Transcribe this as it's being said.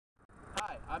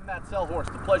I'm Matt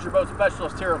Sellhorst, the pleasure boat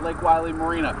specialist here at Lake Wylie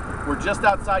Marina. We're just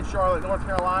outside Charlotte, North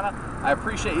Carolina. I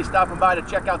appreciate you stopping by to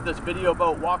check out this video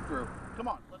boat walkthrough. Come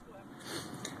on, let's go ahead.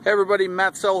 Hey everybody,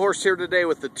 Matt Sellhorst here today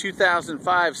with the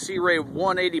 2005 Sea Ray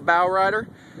 180 bow rider.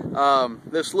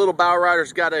 This little bow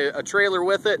rider's got a trailer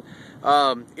with it,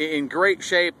 in great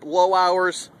shape, low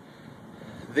hours.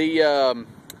 The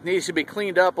needs to be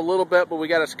cleaned up a little bit, but we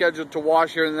got it scheduled to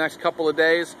wash here in the next couple of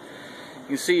days. You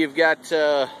can see you've got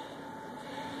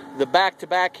the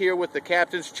back-to-back here with the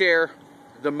captain's chair,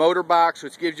 the motor box,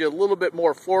 which gives you a little bit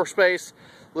more floor space,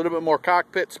 a little bit more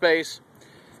cockpit space.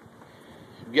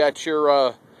 You've got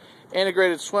your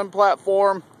integrated swim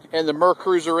platform and the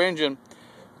MerCruiser engine,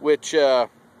 which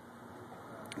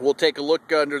we'll take a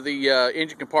look under the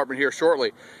engine compartment here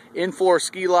shortly. In-floor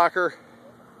ski locker,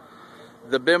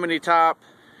 the bimini top.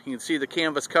 You can see the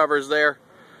canvas covers there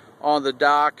on the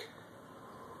dock.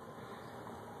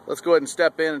 Let's go ahead and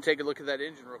step in and take a look at that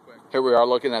engine real quick. Here we are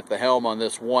looking at the helm on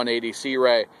this 180 Sea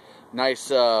Ray.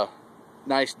 Nice,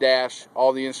 nice dash.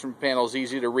 All the instrument panels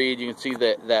easy to read. You can see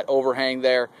that overhang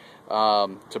there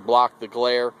to block the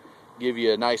glare, give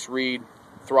you a nice read.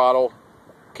 Throttle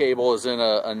cable is in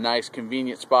a nice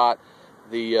convenient spot.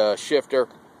 The shifter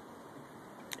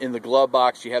in the glove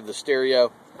box. You have the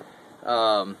stereo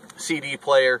CD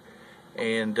player,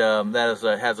 and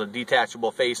that has a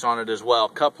detachable face on it as well.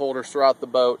 Cup holders throughout the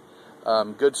boat.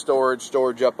 Good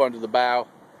storage up under the bow,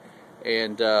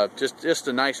 and just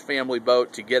a nice family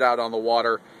boat to get out on the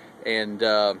water and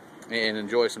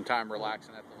enjoy some time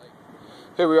relaxing at the lake.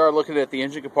 Here we are looking at the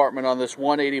engine compartment on this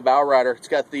 180 bow rider. It's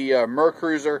got the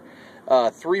MerCruiser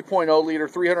 3.0 liter,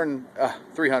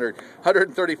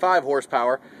 135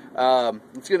 horsepower.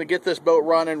 It's going to get this boat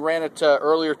running. Ran it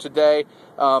earlier today,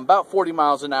 about 40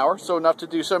 miles an hour, so enough to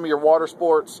do some of your water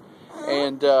sports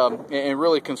and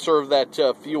really conserve that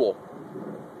fuel.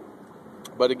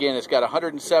 But again, it's got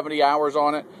 170 hours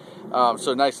on it,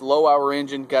 so nice low hour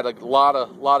engine. Got a lot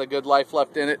of good life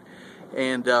left in it,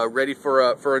 and ready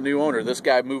for a new owner. This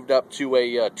guy moved up to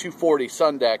a 240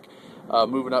 sun deck,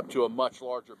 moving up to a much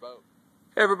larger boat.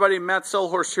 Hey everybody, Matt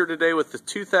Sellhorst here today with the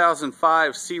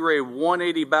 2005 Sea Ray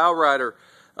 180 bow rider.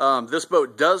 This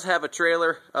boat does have a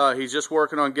trailer. He's just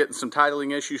working on getting some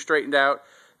titling issues straightened out.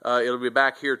 It'll be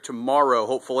back here tomorrow,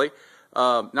 hopefully.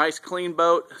 Nice clean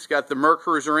boat. It's got the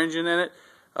MerCruiser engine in it.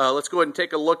 Let's go ahead and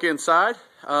take a look inside.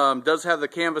 Does have the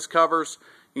canvas covers.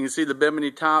 You can see the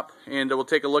bimini top, and we'll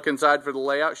take a look inside for the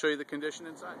layout, show you the condition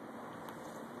inside.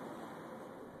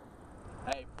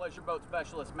 Hey, pleasure boat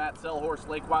specialist Matt Sellhorst,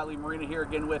 Lake Wylie Marina here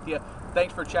again with you.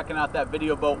 Thanks for checking out that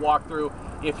video boat walkthrough.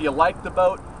 If you like the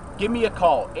boat, give me a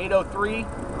call,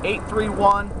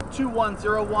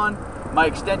 803-831-2101. My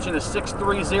extension is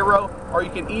 630, or you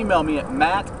can email me at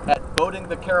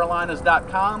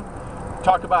matt@boatingthecarolinas.com.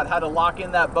 Talk about how to lock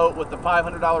in that boat with the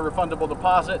 $500 refundable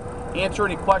deposit, answer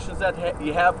any questions that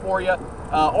you have for you,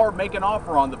 or make an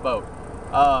offer on the boat.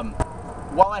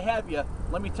 While I have you,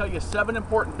 let me tell you 7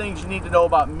 important things you need to know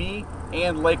about me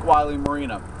and Lake Wylie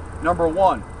Marina. Number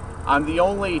 1, I'm the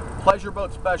only pleasure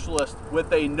boat specialist with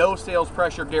a no sales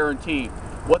pressure guarantee.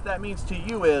 What that means to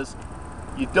you is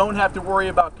you don't have to worry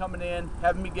about coming in,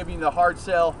 having me giving you the hard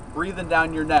sell, breathing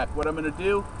down your neck. What I'm going to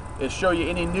do is show you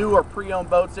any new or pre-owned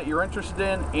boats that you're interested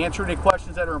in, answer any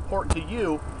questions that are important to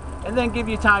you, and then give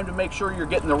you time to make sure you're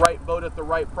getting the right boat at the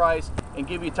right price, and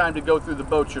give you time to go through the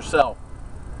boats yourself.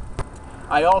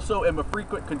 I also am a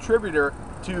frequent contributor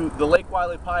to the Lake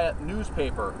Wylie Pyatt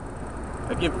newspaper.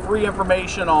 I give free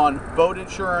information on boat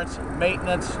insurance,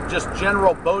 maintenance, just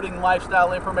general boating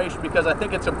lifestyle information, because I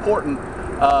think it's important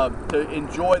to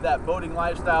enjoy that boating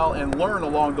lifestyle and learn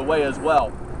along the way as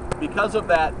well. Because of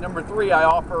that, number 3, I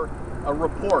offer a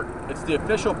report. It's the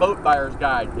official boat buyer's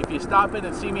guide. If you stop in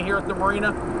and see me here at the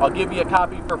marina, I'll give you a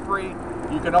copy for free.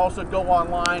 You can also go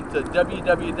online to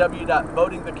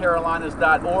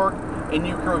www.boatingthecarolinas.org, and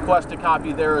you can request a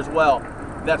copy there as well.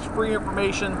 That's free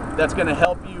information that's going to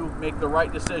help you make the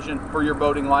right decision for your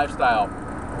boating lifestyle.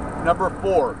 Number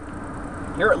 4,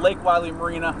 here at Lake Wylie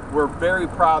Marina, we're very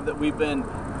proud that we've been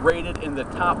rated in the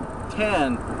top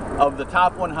 10 of the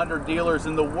top 100 dealers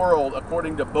in the world,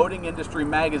 according to Boating Industry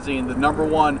Magazine, the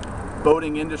 #1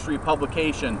 boating industry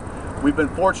publication. We've been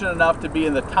fortunate enough to be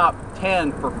in the top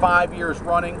 10 for 5 years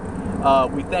running.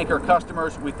 We thank our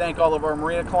customers, we thank all of our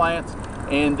marina clients,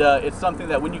 and it's something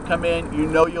that when you come in, you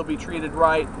know you'll be treated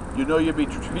right, you know you'll be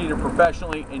treated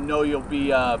professionally, and know you'll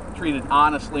be treated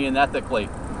honestly and ethically.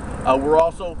 We're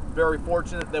also very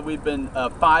fortunate that we've been a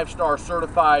 5-star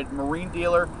certified marine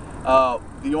dealer,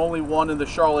 the only one in the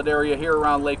Charlotte area here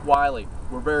around Lake Wylie.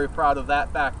 We're very proud of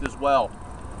that fact as well.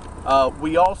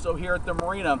 We also here at the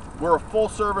marina, we're a full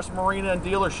service marina and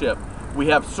dealership. We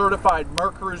have certified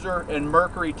MerCruiser and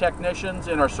Mercury technicians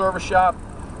in our service shop.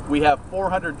 We have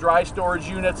 400 dry storage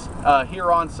units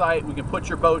here on site. We can put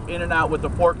your boat in and out with the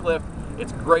forklift.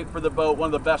 It's great for the boat, one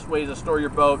of the best ways to store your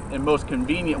boat and most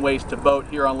convenient ways to boat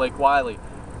here on Lake Wylie.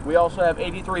 We also have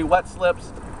 83 wet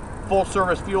slips, full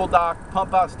service fuel dock,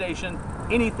 pump out station,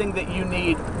 anything that you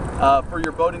need for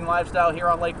your boating lifestyle here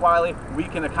on Lake Wylie, we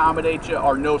can accommodate you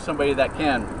or know somebody that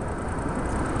can.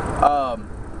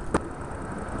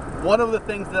 One of the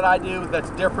things that I do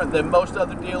that's different than most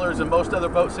other dealers and most other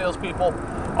boat salespeople,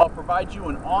 I'll provide you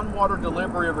an on-water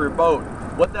delivery of your boat.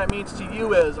 What that means to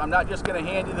you is I'm not just going to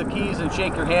hand you the keys and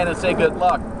shake your hand and say good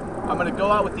luck. I'm going to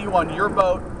go out with you on your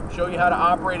boat, show you how to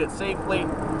operate it safely,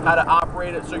 how to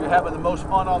operate it so you're having the most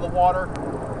fun on the water,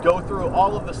 go through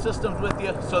all of the systems with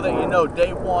you so that you know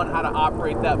day one how to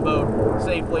operate that boat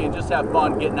safely and just have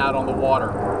fun getting out on the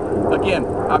water. Again,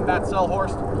 I'm Matt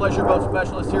Sellhorst, pleasure boat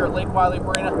specialist here at Lake Wylie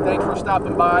Marina. Thanks for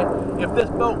stopping by. If this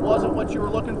boat wasn't what you were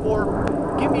looking for,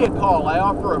 give me a call. I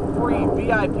offer a free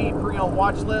VIP pre-owned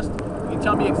watch list. You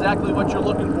tell me exactly what you're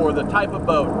looking for, the type of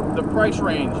boat, the price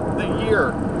range, the year,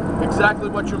 exactly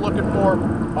what you're looking for.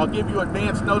 I'll give you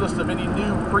advance notice of any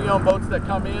new pre-owned boats that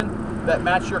come in that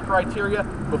match your criteria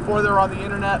before they're on the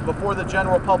internet, before the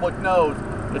general public knows.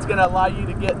 It's going to allow you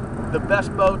to get the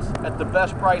best boats at the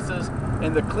best prices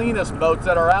and the cleanest boats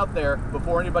that are out there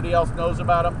before anybody else knows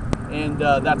about them, and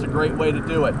that's a great way to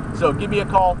do it. So give me a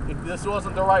call. If this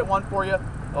wasn't the right one for you,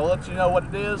 I'll let you know what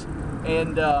it is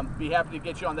and be happy to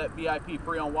get you on that VIP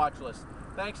pre-owned watch list.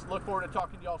 Thanks. Look forward to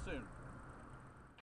talking to y'all soon.